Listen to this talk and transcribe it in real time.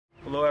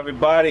Hello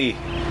everybody,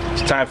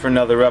 it's time for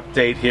another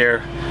update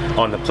here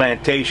on the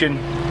plantation.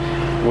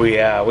 We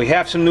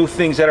have some new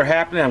things that are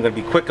happening. I'm going to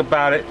be quick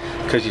about it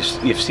because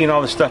you've seen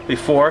all the stuff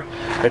before.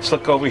 Let's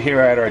look over here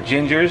at our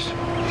gingers.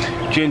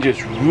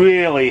 Gingers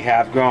really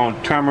have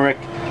grown. Turmeric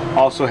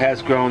also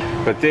has grown,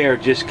 but they are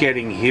just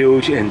getting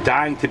huge and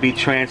dying to be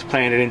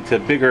transplanted into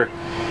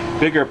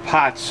bigger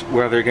pots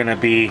where they're going to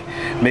be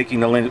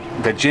making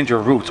the ginger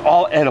roots,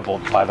 all edible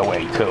by the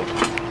way too.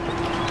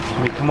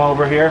 Let me come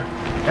over here.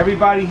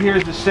 Everybody here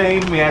is the same.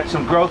 We had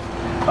some growth.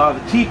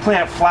 The tea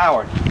plant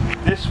flowered.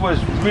 This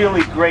was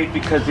really great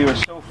because they were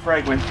so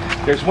fragrant.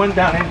 There's one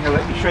down in here.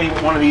 Let me show you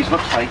what one of these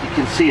looks like. You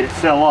can see it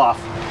fell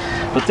off.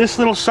 But this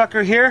little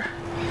sucker here,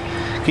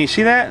 can you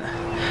see that?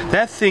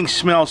 That thing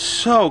smells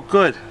so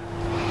good.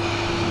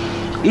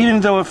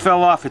 Even though it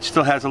fell off, it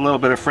still has a little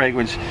bit of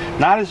fragrance.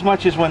 Not as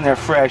much as when they're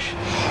fresh.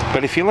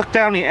 But if you look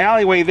down the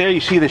alleyway there,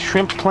 you see the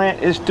shrimp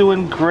plant is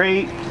doing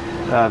great.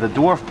 The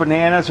dwarf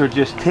bananas are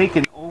just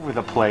taking over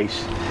the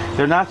place.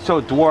 They're not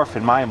so dwarf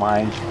in my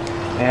mind.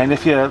 And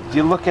if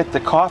you look at the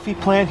coffee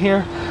plant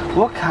here,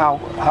 look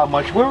how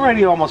much. We're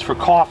ready almost for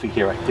coffee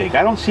here, I think.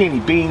 I don't see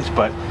any beans,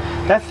 but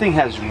that thing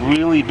has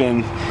really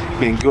been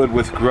good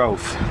with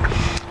growth.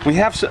 We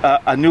have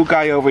a new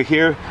guy over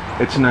here.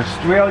 It's an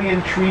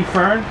Australian tree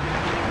fern.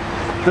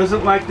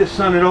 Doesn't like the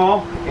sun at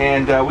all,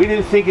 and we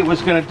didn't think it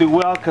was going to do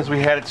well because we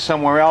had it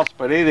somewhere else,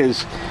 but it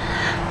is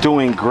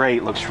doing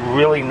great. Looks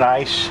really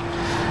nice.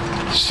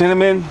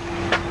 Cinnamon,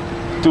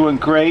 doing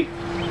great.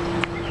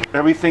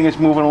 Everything is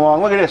moving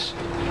along. Look at this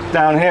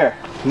down here.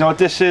 You know what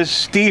this is?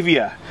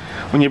 Stevia.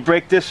 When you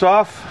break this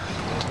off,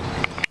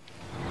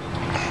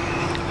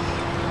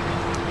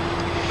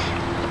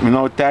 you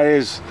know what that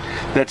is?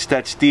 That's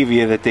that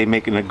stevia that they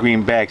make in the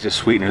green bags of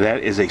sweetener.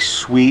 That is a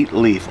sweet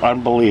leaf.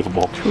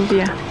 Unbelievable.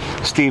 Stevia.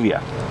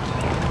 Stevia.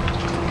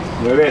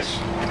 Look at this.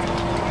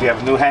 You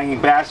have a new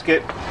hanging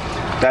basket.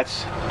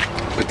 That's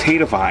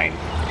potato vine.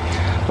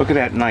 Look at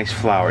that nice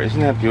flower. Isn't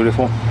that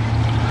beautiful?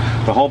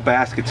 The whole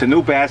basket's a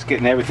new basket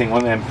and everything.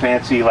 One of them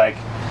fancy like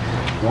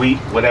wheat,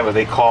 whatever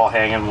they call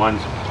hanging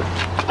ones.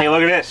 Hey,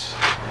 look at this.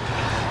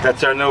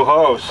 That's our new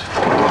hose.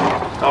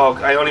 Oh,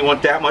 I only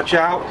want that much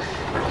out.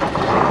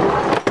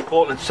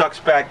 Pull it and it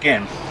sucks back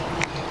in.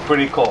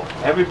 Pretty cool.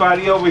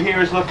 Everybody over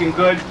here is looking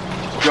good.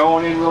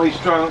 Going in really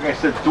strong. Like I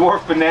said,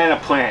 dwarf banana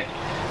plant.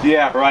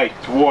 Yeah, right,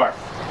 dwarf.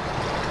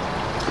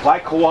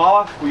 Like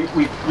koala, we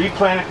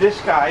replanted this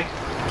guy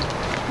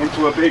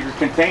into a bigger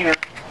container.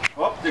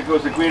 Oh, there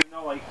goes the green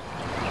anole.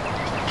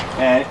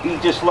 And he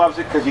just loves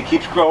it because he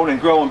keeps growing and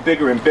growing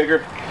bigger and bigger.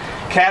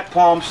 Cat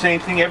palm, same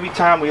thing. Every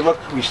time we look,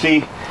 we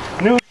see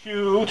new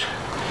shoot.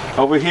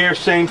 Over here,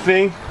 same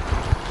thing.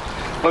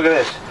 Look at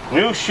this.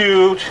 New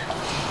shoot.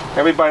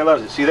 Everybody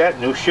loves it. See that?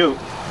 New shoot.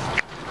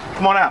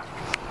 Come on out.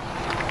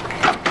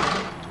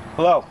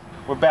 Hello.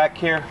 We're back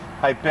here.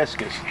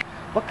 Hibiscus.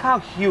 Look how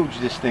huge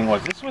this thing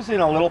was. This was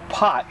in a little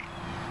pot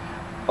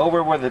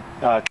over where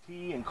the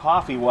tea and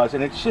coffee was,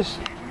 and it's just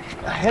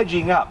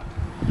hedging up.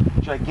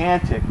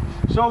 Gigantic.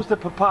 So is the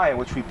papaya,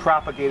 which we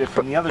propagated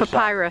from the other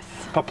papyrus.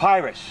 Side.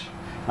 Papyrus.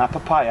 Not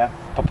papaya.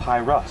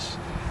 Papyrus.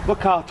 Look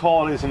how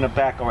tall it is in the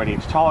back already.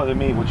 It's taller than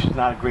me, which is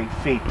not a great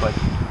feat, but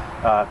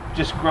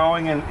just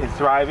growing and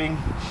thriving.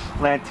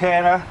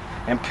 Lantana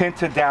and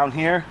Pinta down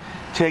here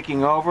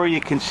taking over.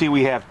 You can see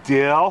we have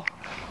dill.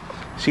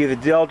 See the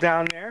dill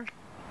down there?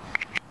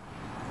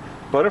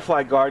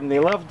 Butterfly garden, they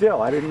love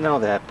dill. I didn't know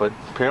that, but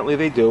apparently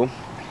they do.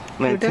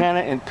 Lantana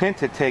and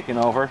Pinta taking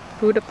over.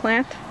 Buddha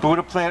plant?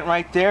 Buddha plant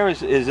right there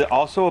is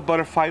also a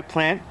butterfly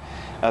plant.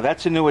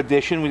 That's a new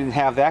addition. We didn't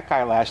have that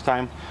guy last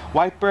time.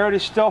 Whitebird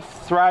is still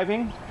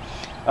thriving.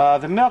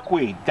 The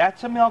milkweed,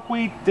 that's a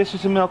milkweed. This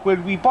is a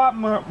milkweed. We bought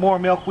more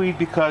milkweed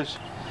because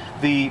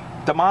the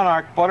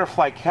monarch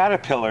butterfly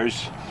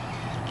caterpillars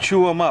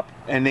chew them up,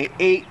 and they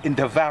ate and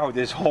devoured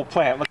this whole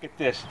plant. Look at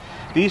this.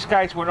 These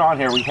guys were on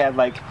here. We had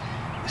like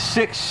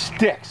 6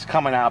 sticks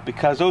coming out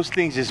because those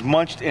things is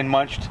munched and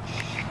munched.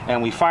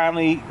 And we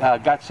finally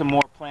got some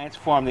more plants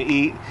for them to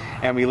eat,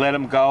 and we let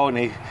them go, and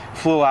they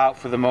flew out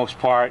for the most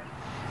part.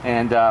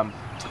 And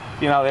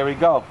you know, there we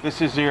go.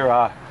 This is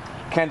your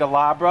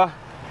candelabra.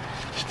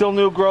 Still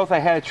new growth. I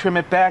had to trim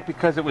it back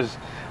because it was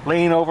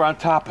laying over on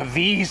top of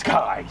these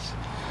guys.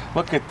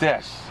 Look at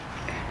this.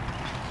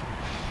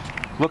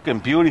 Looking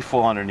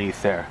beautiful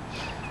underneath there.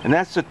 And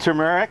that's the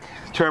turmeric,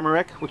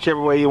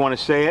 whichever way you want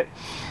to say it.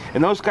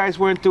 And those guys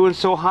weren't doing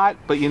so hot,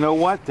 but you know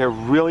what? They're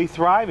really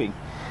thriving.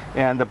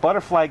 And the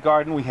butterfly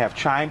garden, we have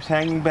chimes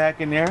hanging back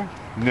in there.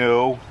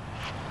 No.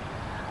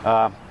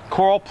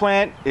 Coral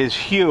plant is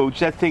huge.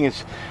 That thing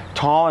is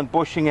tall and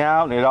bushing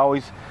out, and it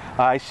always,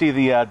 I see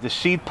the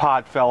seed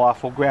pod fell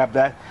off. We'll grab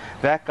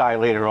that guy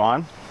later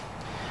on.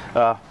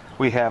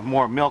 We have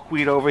more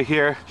milkweed over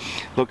here.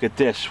 Look at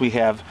this. We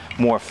have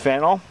more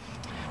fennel.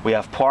 We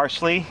have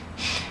parsley.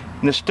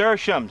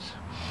 Nasturtiums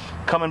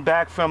coming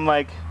back from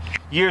like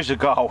years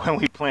ago when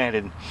we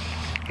planted.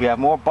 We have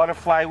more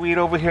butterfly weed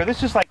over here.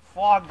 This is like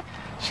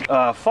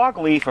fog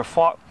leaf or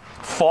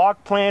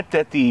fog plant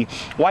that the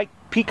white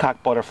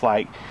peacock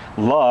butterfly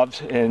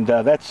loves, and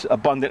that's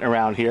abundant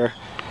around here.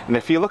 And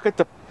if you look at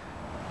the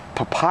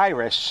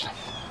papyrus,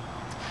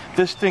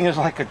 this thing is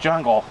like a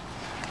jungle.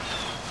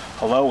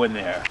 Hello in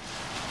there.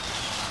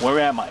 Where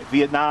am I?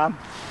 Vietnam?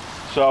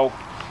 So,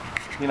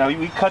 you know,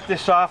 we cut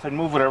this off and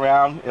move it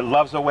around. It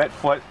loves a wet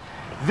foot.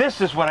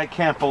 This is what I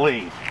can't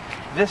believe.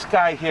 This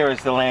guy here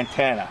is the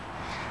lantana.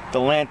 The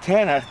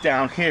lantana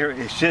down here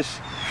is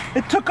just,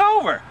 it took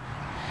over.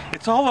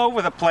 It's all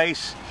over the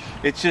place.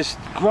 It's just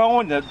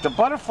growing. The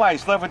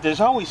butterflies love it. There's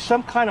always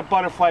some kind of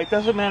butterfly. It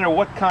doesn't matter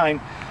what kind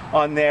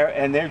on there,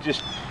 and they're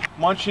just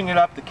munching it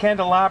up. The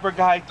candelabra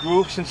guy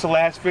grew since the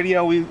last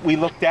video we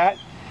looked at,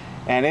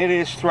 and it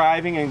is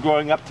thriving and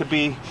growing up to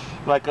be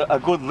like a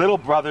good little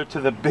brother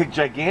to the big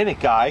gigantic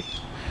guy.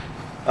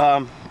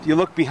 You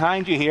look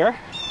behind you here,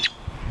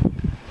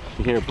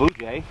 you hear a blue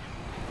jay.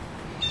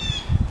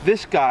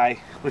 This guy,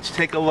 let's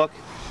take a look.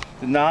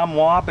 The Nam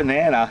Wah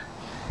banana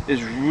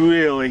is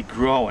really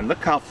growing.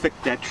 Look how thick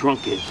that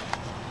trunk is.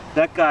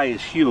 That guy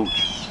is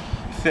huge,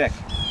 thick.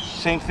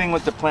 Same thing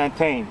with the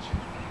plantains.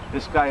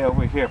 This guy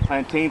over here,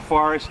 plantain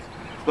forest,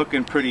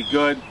 looking pretty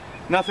good.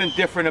 Nothing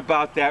different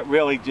about that,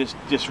 really, just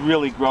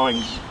really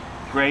growing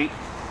great.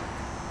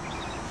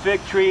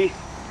 Fig tree,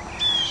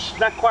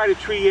 not quite a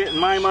tree yet in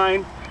my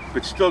mind,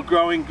 but still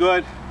growing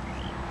good.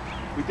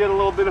 We did a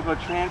little bit of a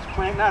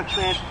transplant, not a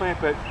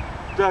transplant, but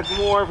dug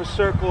more of a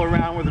circle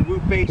around where the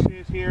root base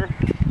is here,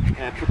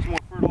 and put some more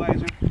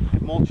fertilizer,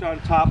 mulch on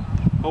top.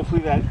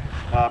 Hopefully that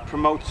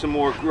promotes some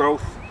more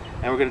growth,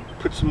 and we're going to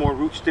put some more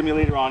root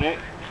stimulator on it.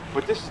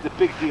 But this is the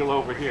big deal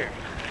over here.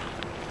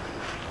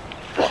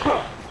 Look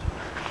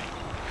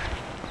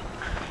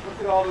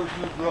at all those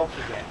new growths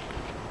again.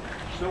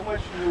 So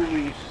much new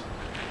leaves.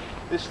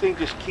 This thing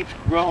just keeps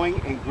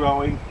growing and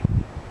growing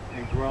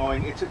and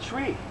growing. It's a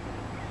tree.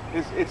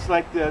 It's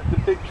like the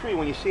big tree.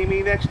 When you see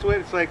me next to it,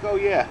 it's like, oh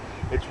yeah,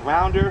 it's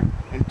rounder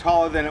and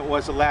taller than it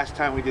was the last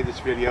time we did this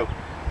video.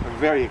 I'm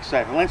very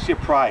excited. Valencia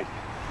Pride.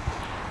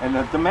 And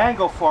the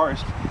mango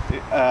forest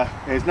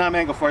is not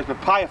mango forest, but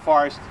papaya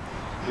forest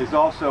is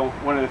also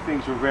one of the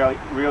things we're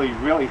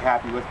really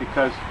happy with,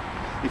 because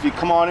if you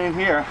come on in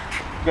here,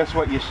 guess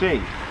what you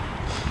see?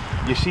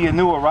 You see a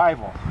new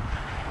arrival.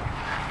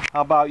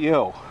 How about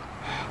you?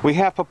 We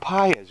have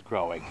papayas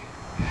growing.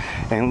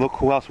 And look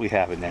who else we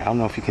have in there. I don't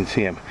know if you can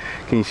see them.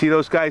 Can you see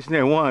those guys in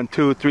there? 1,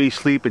 2, 3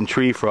 sleeping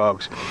tree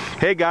frogs.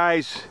 Hey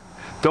guys,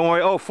 don't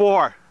worry. Oh,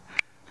 4.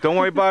 Don't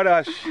worry about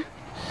us.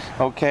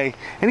 Okay.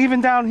 And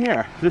even down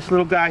here, this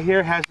little guy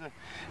here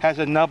has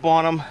a nub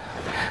on him.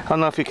 I don't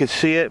know if you can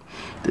see it.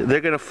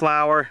 They're going to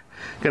flower.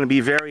 Going to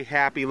be very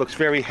happy. Looks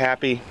very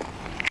happy.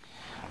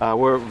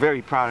 We're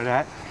very proud of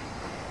that.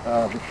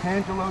 The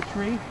Tangelo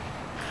tree,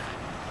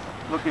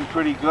 looking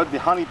pretty good. The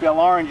Honeybell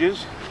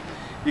oranges.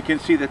 You can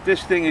see that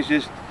this thing is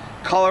just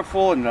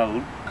colorful, and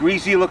the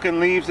greasy looking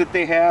leaves that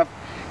they have.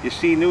 You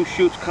see new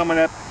shoots coming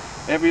up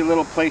every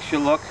little place you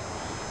look.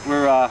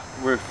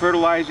 We're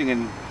fertilizing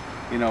and,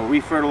 you know,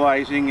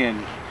 refertilizing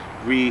and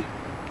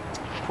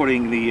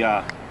putting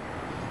the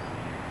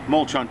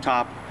mulch on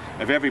top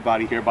of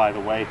everybody here, by the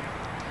way.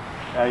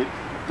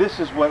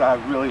 This is what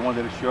I really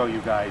wanted to show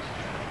you guys,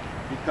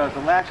 because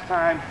the last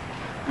time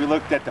we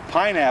looked at the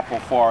pineapple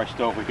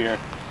forest over here,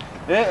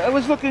 it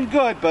was looking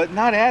good, but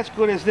not as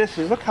good as this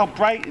is. Look how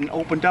bright and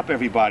opened up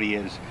everybody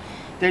is.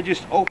 They're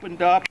just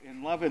opened up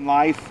and loving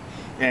life.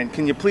 And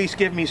can you please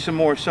give me some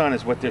more sun,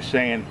 is what they're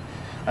saying.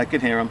 I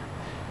can hear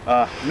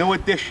them. New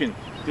addition.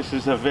 This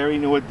is a very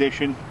new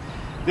addition.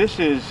 This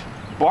is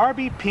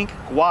Barbie Pink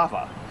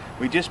Guava.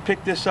 We just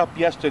picked this up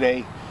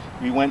yesterday.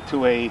 We went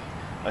to a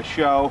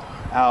show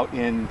out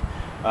in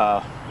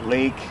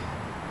Lake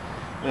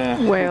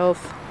Wales.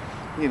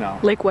 You know,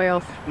 Lake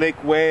Wales.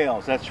 Lake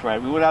Wales, that's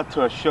right. We went out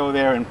to a show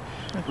there, and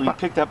we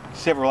picked up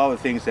several other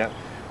things. That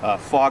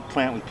fog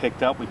plant we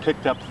picked up. We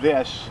picked up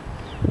this,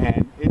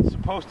 and it's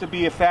supposed to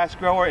be a fast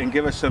grower and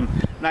give us some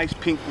nice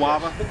pink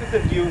guava. Look at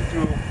the view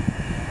through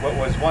what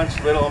was once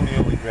little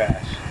muley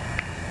grass.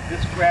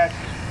 This grass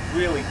is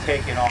really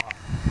taken off,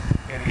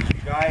 and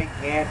it's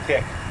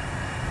gigantic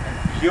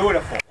and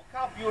beautiful. Look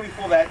how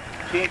beautiful that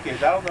pink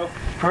is. I don't know.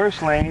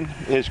 Purslane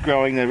is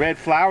growing. The red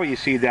flower you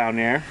see down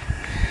there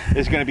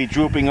is going to be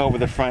drooping over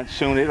the front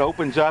soon. It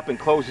opens up and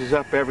closes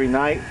up every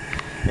night.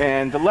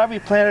 And the Levy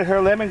planted her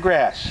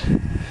lemongrass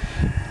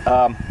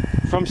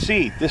from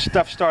seed. This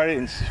stuff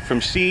started from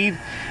seed,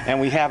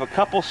 and we have a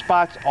couple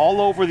spots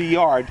all over the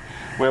yard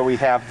where we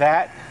have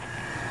that.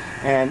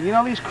 And you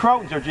know, these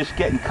crotons are just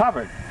getting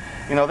covered.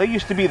 You know, they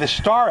used to be the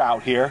star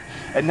out here,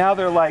 and now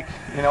they're like,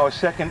 you know, a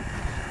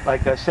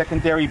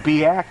secondary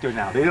B actor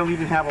now. They don't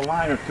even have a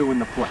line or two in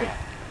the plant.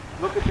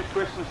 Look at the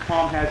Christmas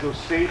palm, has those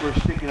sabers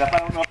sticking up. I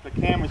don't know if the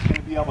camera's going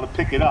to be able to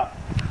pick it up,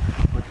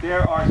 but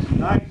there are some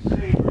nice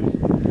sabers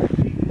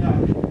sticking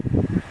up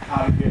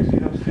out of here. See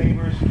those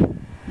sabers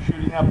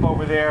shooting up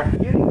over there?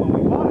 Getting when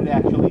we bought it,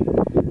 actually.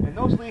 And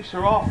those leaves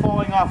are all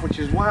falling off, which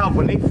is wild.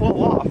 When they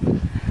fall off,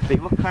 they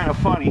look kind of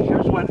funny.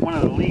 Here's what one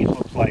of the leaves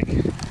looks like.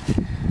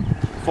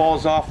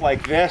 Falls off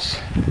like this.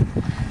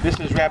 This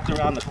is wrapped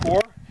around the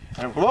core,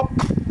 and whoop,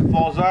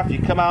 falls off, you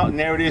come out and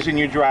there it is in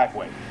your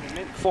driveway.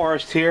 Mint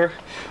forest here,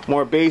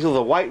 more basil.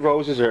 The white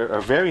roses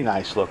are very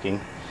nice looking,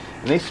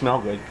 and they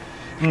smell good.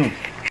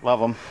 Love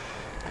them.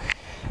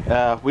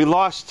 We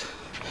lost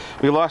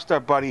our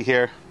buddy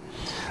here.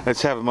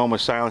 Let's have a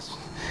moment of silence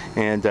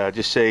and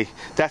just say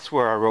that's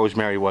where our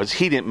rosemary was.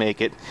 He didn't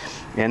make it,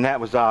 and that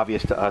was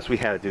obvious to us. We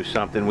had to do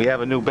something. We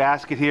have a new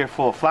basket here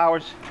full of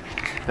flowers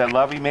that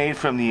Lovey made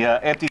from the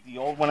emptied the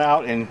old one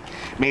out and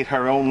made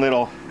her own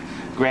little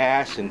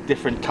grass and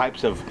different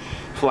types of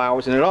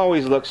flowers, and it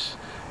always looks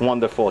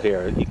wonderful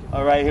here.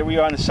 All right, here we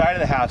are on the side of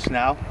the house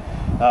now.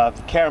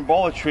 The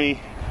carambola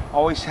tree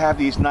always have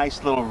these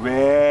nice little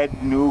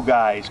red new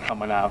guys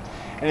coming out,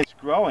 and it's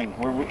growing.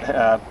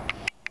 We're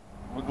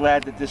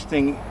glad that this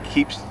thing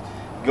keeps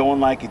going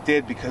like it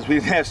did, because we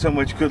didn't have so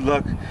much good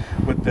luck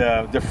with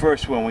the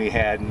first one we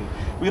had. And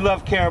we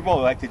love carambola.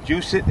 We like to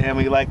juice it, and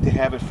we like to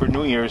have it for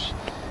New Year's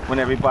when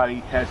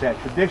everybody has that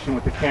tradition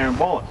with the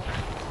carambola.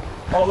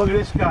 Oh, look at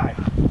this guy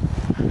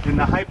in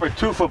the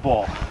Hypertufa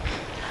ball.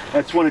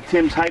 That's one of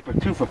Tim's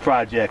Hypertufa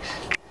projects.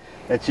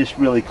 That's just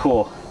really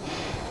cool.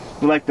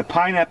 We like the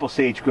pineapple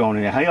sage growing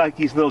in there. How do you like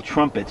these little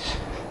trumpets?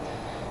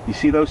 You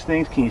see those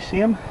things? Can you see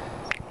them?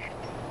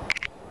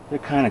 They're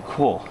kind of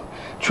cool.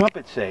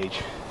 Trumpet sage.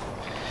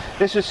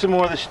 This is some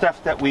more of the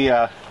stuff that we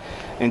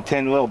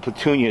intend, little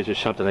petunias or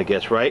something, I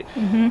guess, right?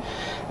 Mm-hmm.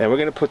 And we're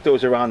going to put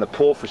those around the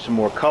pool for some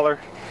more color.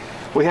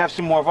 We have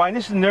some more vine.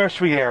 This is the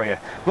nursery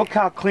area. Look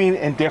how clean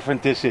and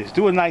different this is.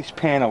 Do a nice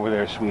pan over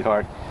there,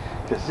 sweetheart.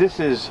 Because this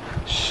is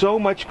so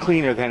much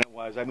cleaner than it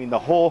was. I mean, the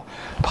whole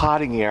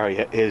potting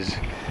area is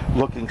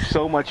looking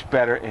so much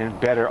better and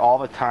better all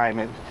the time.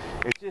 And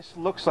it just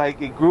looks like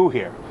it grew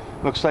here.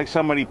 Looks like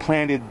somebody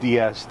planted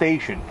the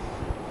station.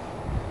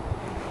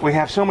 We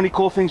have so many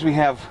cool things. We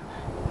have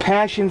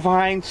passion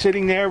vine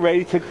sitting there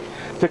ready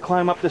to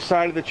climb up the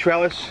side of the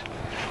trellis,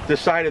 the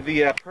side of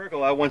the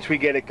pergola once we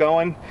get it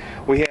going.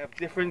 We have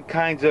different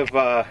kinds of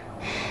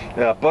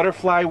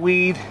butterfly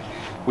weed.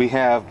 We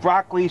have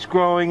broccolis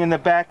growing in the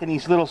back in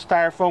these little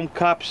styrofoam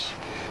cups.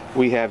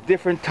 We have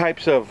different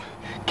types of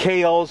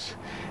kales,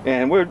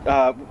 and we're,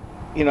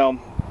 you know,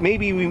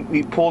 maybe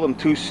we pull them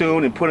too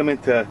soon and put them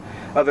into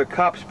other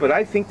cups, but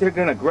I think they're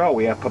gonna grow.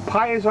 We have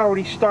papayas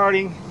already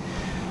starting,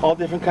 all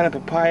different kind of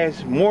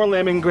papayas, more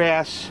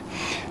lemongrass,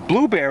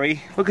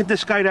 blueberry. Look at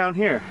this guy down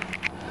here.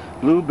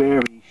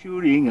 Blueberry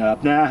shooting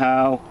up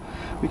now.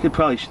 We could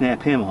probably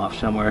snap him off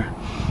somewhere,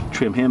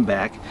 trim him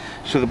back.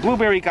 So the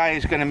blueberry guy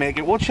is gonna make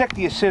it. We'll check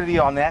the acidity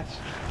on that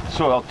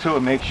soil too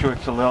and make sure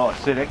it's a little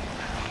acidic.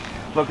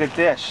 Look at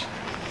this.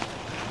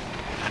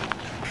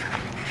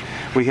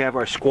 We have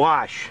our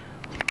squash.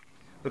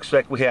 Looks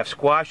like we have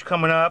squash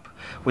coming up.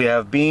 We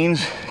have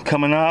beans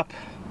coming up.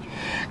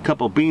 A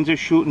couple beans are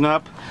shooting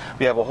up.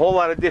 We have a whole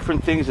lot of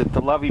different things that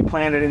the Lovey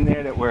planted in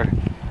there that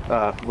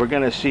we're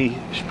gonna see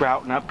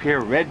sprouting up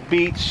here. Red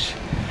beets.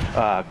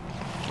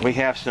 We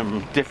have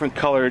some different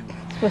colored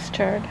Swiss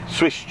chard.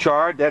 Swiss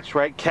chard, that's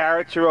right.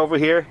 Carrots are over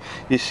here,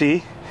 you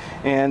see.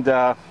 And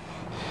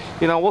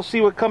you know, we'll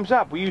see what comes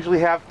up. We usually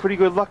have pretty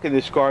good luck in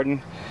this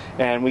garden.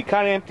 And we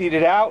kind of emptied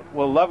it out.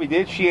 Well, Lovey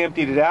did. She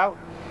emptied it out.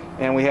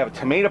 And we have a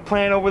tomato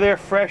plant over there,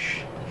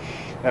 fresh.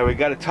 We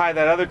got to tie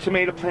that other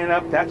tomato plant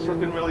up. That's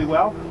looking really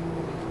well.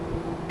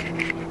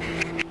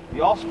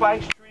 The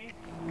allspice tree,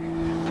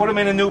 put him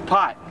in a new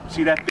pot.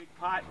 See that big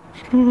pot?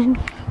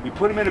 We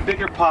put him in a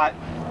bigger pot.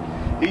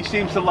 He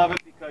seems to love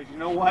it because, you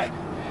know what?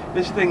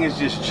 This thing is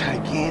just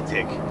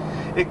gigantic.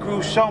 It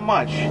grew so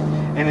much,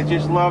 and it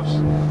just loves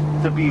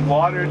to be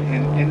watered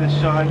and in the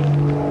sun.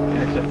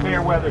 And it's a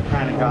fair weather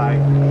kind of guy.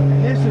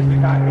 And this is the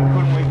guy we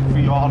couldn't wait for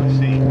you all to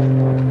see.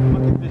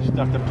 Look at this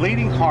stuff, the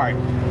bleeding heart.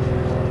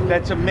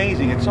 That's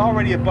amazing. It's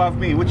already above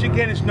me, which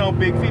again is no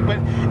big feat, but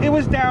it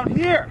was down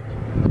here.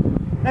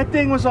 That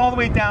thing was all the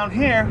way down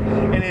here,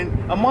 and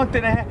in a month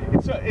and a half,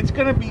 it's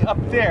going to be up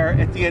there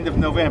at the end of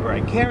November. I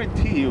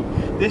guarantee you,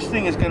 this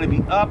thing is going to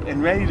be up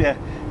and ready to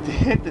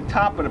hit the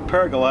top of the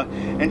pergola.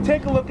 And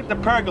take a look at the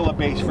pergola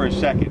base for a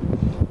second.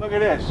 Look at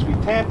this. We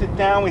tamped it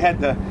down. We had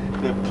the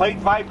plate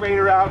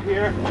vibrator out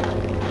here,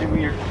 and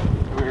we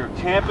were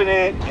tamping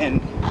it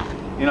and,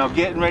 you know,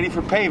 getting ready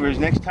for pavers.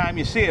 Next time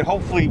you see it,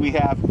 hopefully we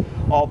have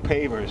all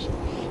pavers.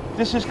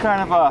 This is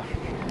kind of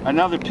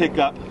another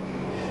pickup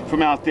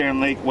from out there in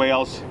Lake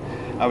Wales.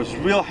 I was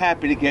real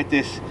happy to get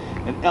this,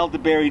 an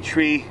elderberry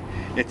tree.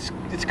 It's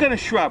gonna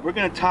shrub. We're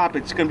gonna top it.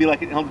 It's gonna be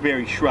like an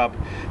elderberry shrub.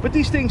 But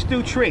these things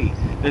do tree.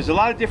 There's a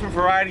lot of different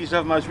varieties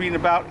of them I was reading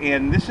about,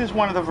 and this is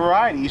one of the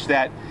varieties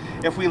that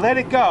if we let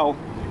it go,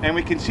 and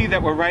we can see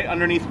that we're right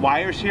underneath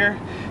wires here,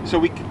 so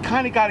we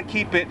kind of got to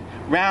keep it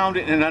round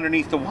and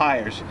underneath the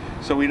wires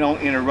so we don't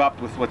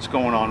interrupt with what's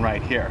going on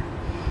right here.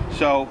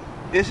 So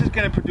this is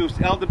going to produce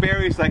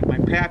elderberries like my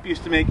pap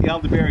used to make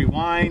elderberry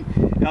wine,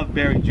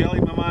 elderberry jelly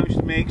my mom used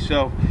to make.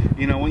 So,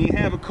 you know, when you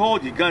have a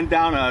cold, you gun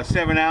down a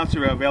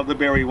 7-ouncer of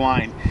elderberry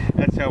wine.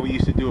 That's how we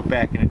used to do it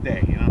back in the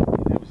day, you know.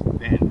 That was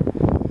then.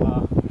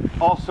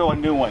 Also a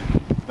new one,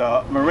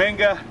 the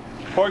moringa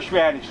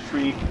horseradish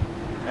tree.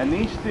 And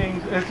these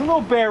things, it's a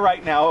little bare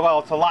right now. Well,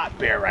 it's a lot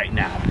bare right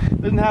now.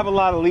 Doesn't have a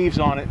lot of leaves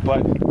on it,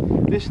 but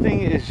this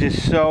thing is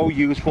just so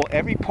useful.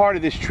 Every part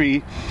of this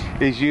tree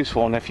is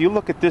useful. And if you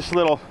look at this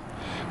little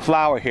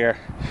flower here,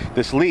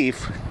 this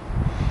leaf,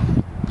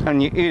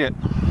 and you eat it,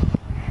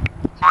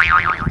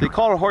 they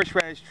call it a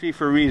horseradish tree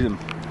for a reason.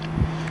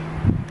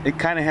 It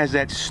kind of has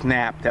that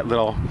snap, that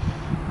little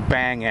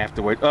bang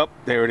afterward. Oh,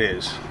 there it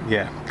is.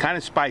 Yeah, kind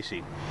of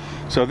spicy.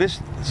 So this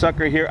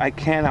sucker here, I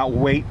cannot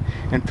wait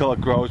until it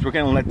grows. We're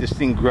going to let this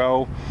thing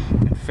grow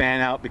and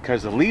fan out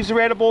because the leaves are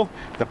edible,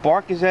 the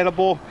bark is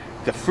edible,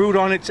 the fruit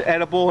on it's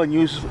edible and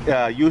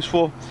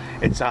useful.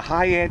 It's a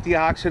high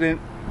antioxidant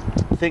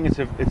thing. It's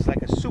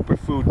like a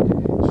superfood,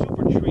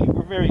 super treat.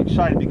 We're very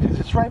excited because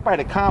it's right by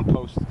the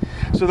compost.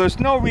 So there's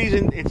no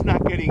reason it's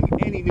not getting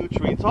any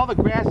nutrients. All the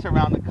grass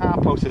around the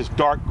compost is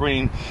dark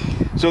green.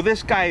 So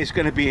this guy is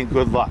going to be in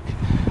good luck.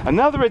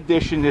 Another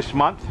addition this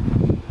month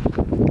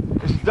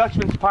is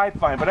Dutchman's pipe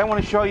vine, but I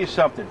want to show you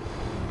something.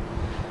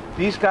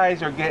 These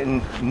guys are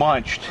getting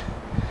munched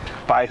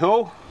by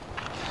who?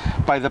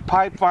 By the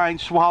pipe vine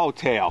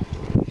swallowtail.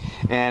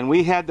 And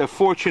we had the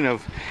fortune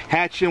of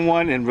hatching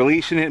one and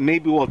releasing it.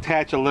 Maybe we'll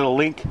attach a little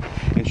link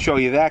and show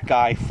you that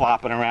guy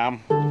flopping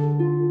around.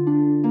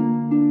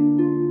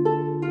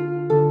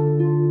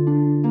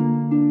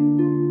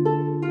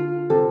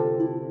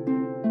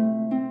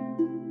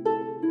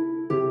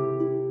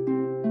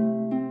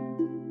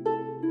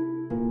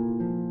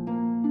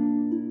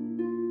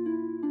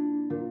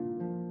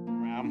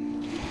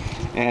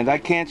 And I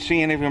can't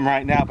see any of them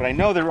right now, but I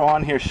know they're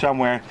on here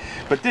somewhere.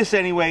 But this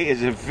anyway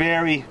is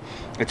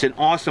it's an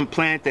awesome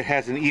plant that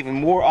has an even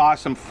more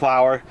awesome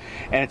flower,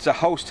 and it's a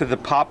host to the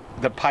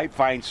pipe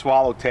vine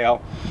swallowtail,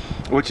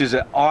 which is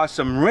an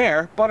awesome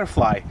rare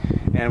butterfly.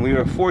 And we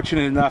were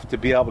fortunate enough to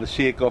be able to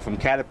see it go from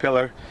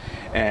caterpillar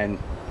and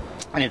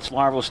in its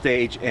larval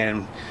stage,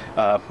 and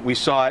we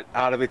saw it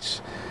out of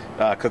its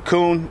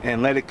cocoon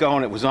and let it go,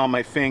 and it was on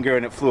my finger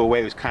and it flew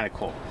away. It was kind of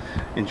cool.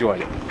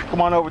 Enjoyed it.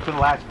 Come on over to the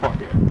last part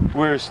here.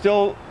 We're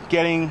still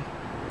getting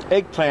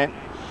eggplant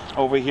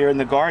over here in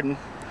the garden.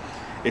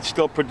 It's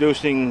still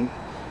producing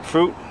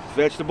fruit,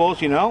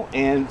 vegetables, you know,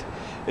 and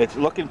it's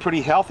looking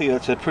pretty healthy.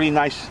 It's a pretty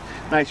nice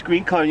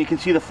green color. You can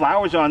see the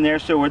flowers on there,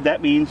 so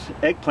that means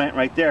eggplant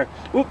right there.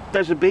 Oop,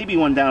 there's a baby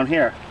one down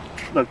here.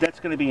 Look, that's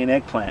going to be an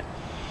eggplant.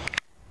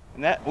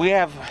 And that we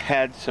have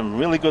had some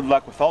really good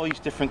luck with all these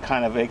different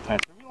kind of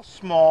eggplants. They're real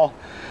small,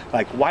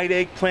 like white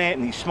eggplant,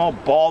 and these small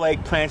ball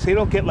eggplants. They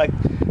don't get like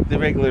the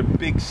regular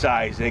big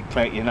size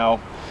eggplant, you know.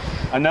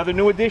 Another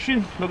new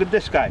addition, look at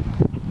this guy.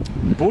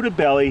 Buddha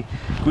belly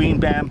green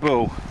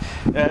bamboo.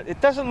 It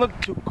doesn't look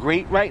too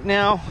great right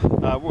now.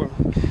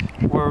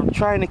 We're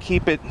trying to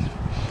keep it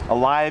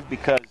alive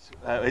because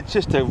it's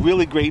just a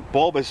really great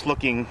bulbous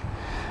looking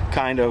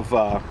kind of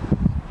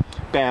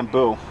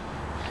bamboo.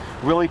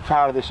 Really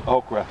proud of this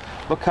okra.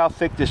 Look how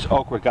thick this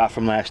okra got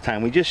from last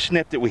time. We just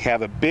snipped it. We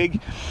have a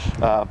big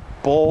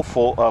bowl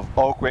full of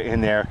okra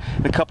in there,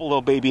 and a couple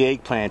little baby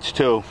eggplants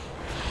too.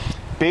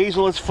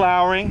 Basil is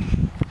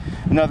flowering.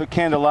 Another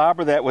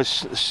candelabra that was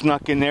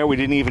snuck in there. We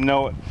didn't even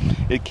know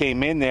it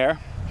came in there.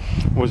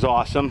 It was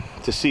awesome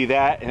to see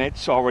that, and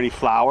it's already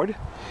flowered.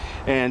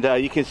 And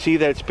you can see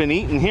that it's been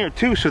eaten here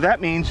too, so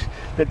that means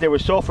that there were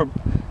sulfur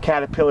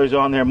caterpillars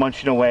on there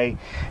munching away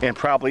and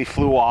probably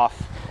flew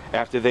off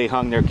after they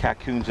hung their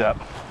cocoons up.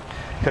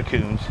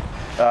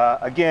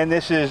 Again,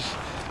 this is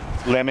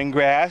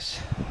lemongrass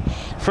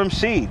from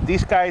seed.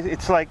 These guys,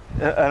 it's like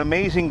an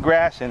amazing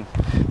grass, and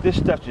this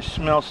stuff just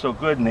smells so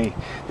good, and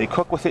they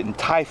cook with it in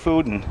Thai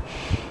food, and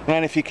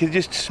man, if you could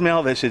just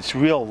smell this, it's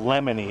real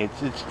lemony.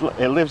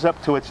 It lives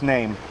up to its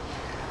name.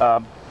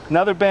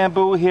 Another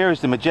bamboo here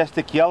is the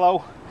majestic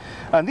yellow.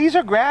 These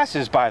are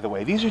grasses, by the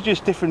way. These are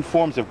just different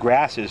forms of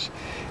grasses.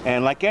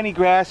 And like any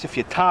grass, if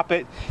you top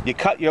it, you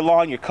cut your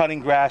lawn, you're cutting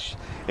grass,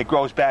 it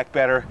grows back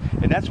better.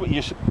 And that's what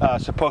you're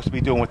supposed to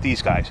be doing with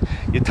these guys.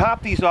 You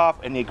top these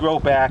off and they grow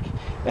back.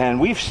 And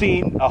we've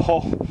seen a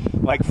whole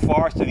like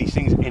forest of these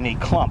things in a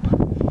clump.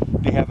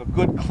 They have a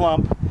good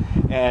clump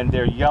and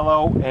they're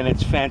yellow and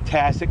it's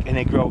fantastic, and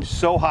they grow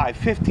so high,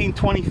 15,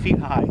 20 feet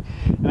high.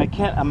 And I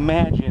can't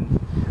imagine.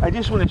 I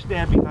just want to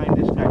stand behind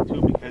this guy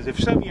too, because if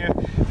some year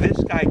this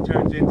guy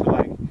turns into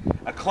like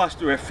a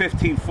cluster of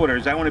 15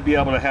 footers, I want to be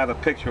able to have a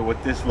picture of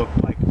what this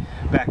looked like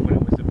back when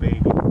it was a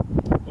baby.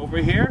 Over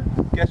here,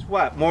 guess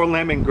what? More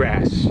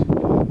lemongrass.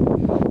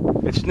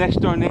 It's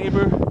next door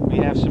neighbor. We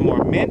have some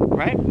more mint,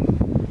 right?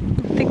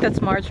 I think that's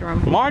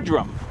marjoram.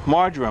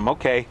 Marjoram,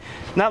 okay.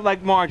 Not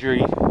like marjorie,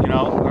 you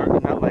know, or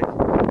not like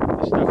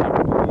the stuff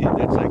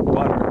that's like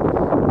butter,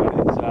 but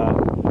it's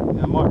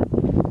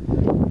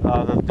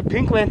the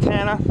pink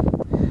lantana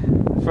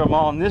from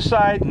on this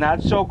side,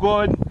 not so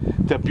good,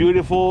 to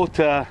beautiful,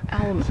 to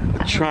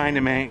trying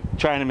to make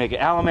it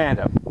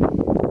Alamanda,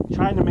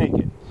 trying to make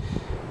it.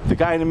 The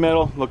guy in the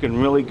middle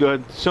looking really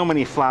good. So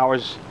many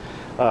flowers.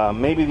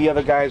 Maybe the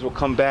other guys will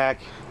come back,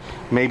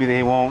 maybe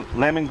they won't.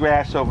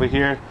 Lemongrass over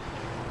here,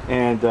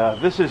 and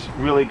this is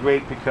really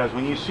great because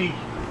when you see,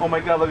 oh my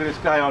God, look at this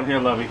guy on here,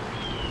 Lovey.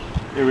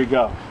 Here we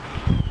go.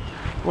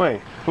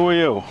 Wait, who are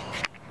you?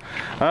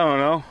 I don't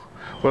know.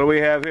 What do we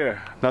have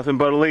here? Nothing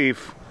but a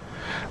leaf.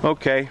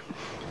 Okay.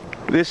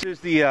 This is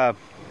the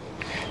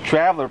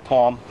traveler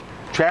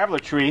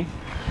tree.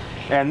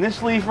 And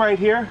this leaf right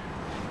here,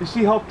 you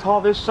see how tall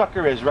this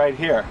sucker is right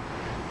here?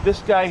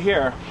 This guy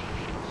here,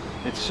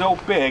 it's so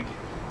big,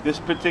 this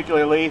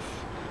particular leaf,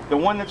 the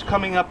one that's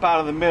coming up out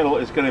of the middle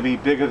is going to be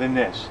bigger than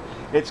this.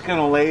 It's going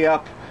to lay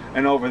up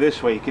and over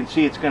this way. You can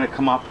see it's going to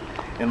come up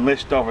and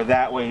list over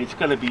that way. It's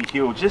going to be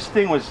huge. This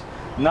thing was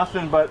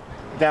nothing but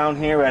down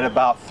here at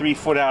about 3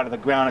 foot out of the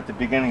ground at the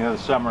beginning of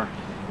the summer.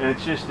 And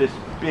it's just this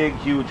big,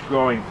 huge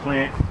growing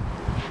plant.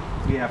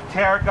 We have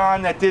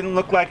tarragon that didn't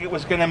look like it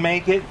was going to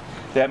make it.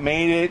 That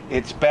made it.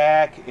 It's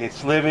back.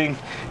 It's living.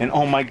 And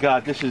oh my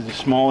God, this is the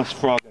smallest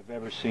frog I've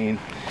ever seen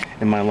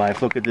in my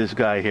life. Look at this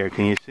guy here.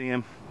 Can you see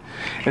him?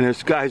 And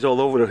there's guys all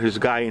over. There's a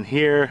guy in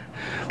here.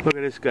 Look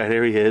at this guy.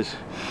 There he is.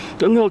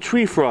 The little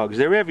tree frogs.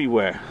 They're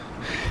everywhere.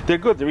 They're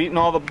good. They're eating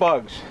all the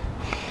bugs.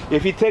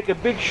 If you take a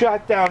big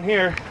shot down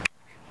here,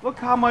 look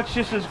how much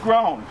this has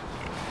grown.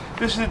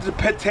 This is the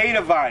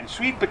potato vine,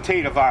 sweet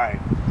potato vine.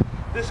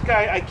 This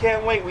guy, I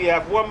can't wait. We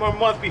have one more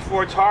month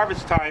before it's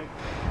harvest time.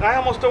 And I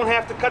almost don't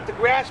have to cut the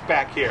grass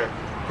back here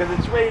because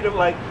it's ready to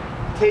like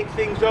take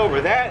things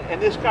over. That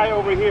and this guy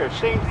over here,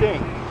 same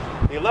thing.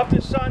 They love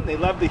the sun, they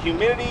love the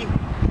humidity.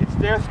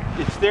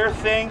 It's their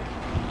thing.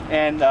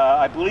 And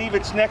I believe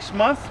it's next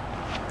month.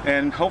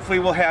 And hopefully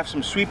we'll have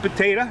some sweet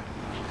potato.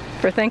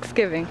 For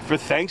Thanksgiving. For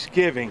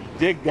Thanksgiving.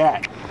 Dig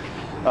that.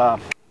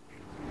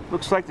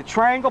 Looks like the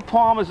triangle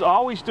palm is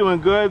always doing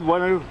good.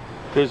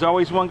 There's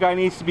always one guy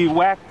needs to be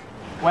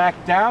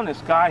whacked down,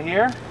 this guy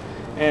here.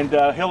 And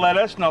he'll let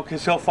us know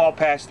because he'll fall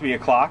past 3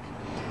 o'clock.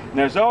 And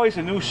there's always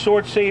a new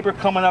sword saber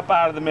coming up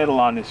out of the middle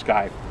on this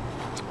guy.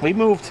 We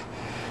moved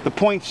the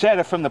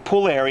poinsettia from the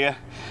pool area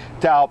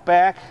to out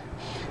back.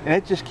 And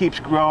it just keeps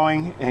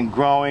growing and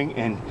growing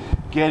and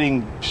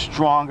getting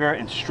stronger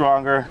and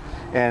stronger.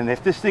 And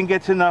if this thing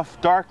gets enough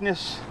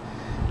darkness,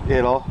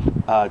 it'll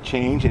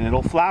change and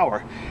it'll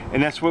flower.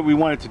 And that's what we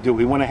want it to do.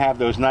 We want to have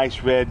those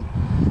nice red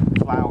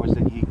flowers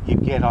that you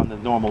get on the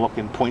normal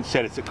looking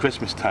poinsettias at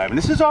Christmas time. And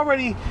this is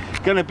already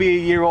going to be a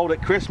year old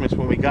at Christmas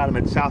when we got them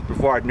at South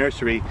Brevard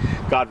Nursery.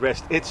 God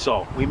rest its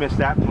soul. We missed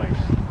that place.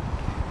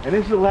 And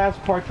this is the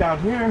last part down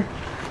here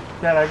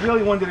that I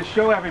really wanted to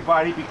show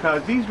everybody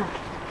because these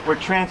were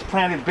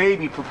transplanted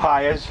baby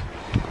papayas.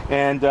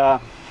 And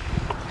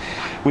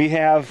we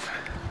have,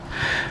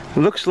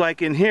 looks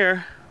like in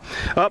here,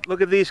 oh,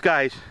 look at these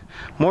guys.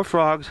 More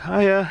frogs.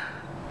 Hiya.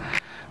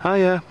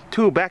 Hiya.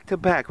 2 back to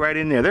back right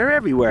in there. They're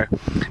everywhere.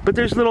 But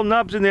there's little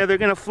nubs in there. They're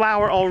going to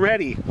flower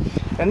already.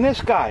 And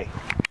this guy.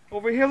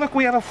 Over here, look,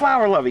 we have a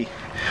flower lovey.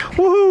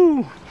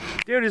 Woohoo!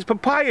 There it is,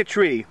 papaya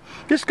tree.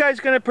 This guy's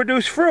going to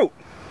produce fruit.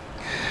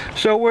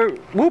 So we're,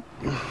 whoop.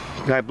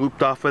 Guy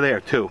blooped off of there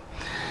too.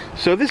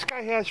 So this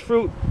guy has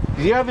fruit.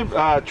 The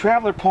other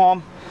traveler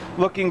palm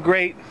looking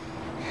great.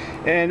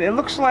 And it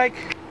looks like,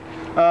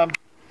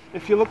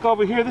 if you look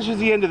over here, this is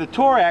the end of the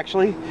tour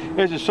actually.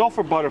 There's a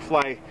sulfur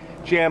butterfly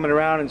jamming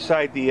around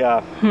inside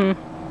the,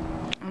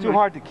 too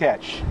hard to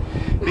catch.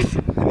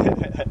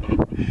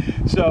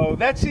 So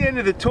that's the end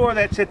of the tour.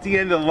 That's at the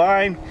end of the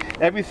line.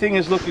 Everything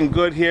is looking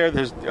good here.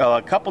 There's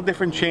a couple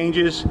different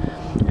changes.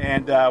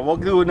 And we'll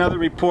do another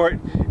report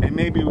and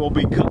maybe we'll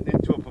be cutting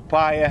into a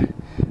papaya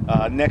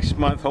next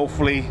month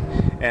hopefully.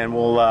 And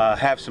we'll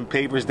have some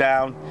papers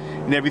down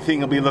and everything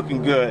will be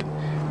looking good.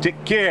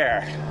 Take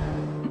care.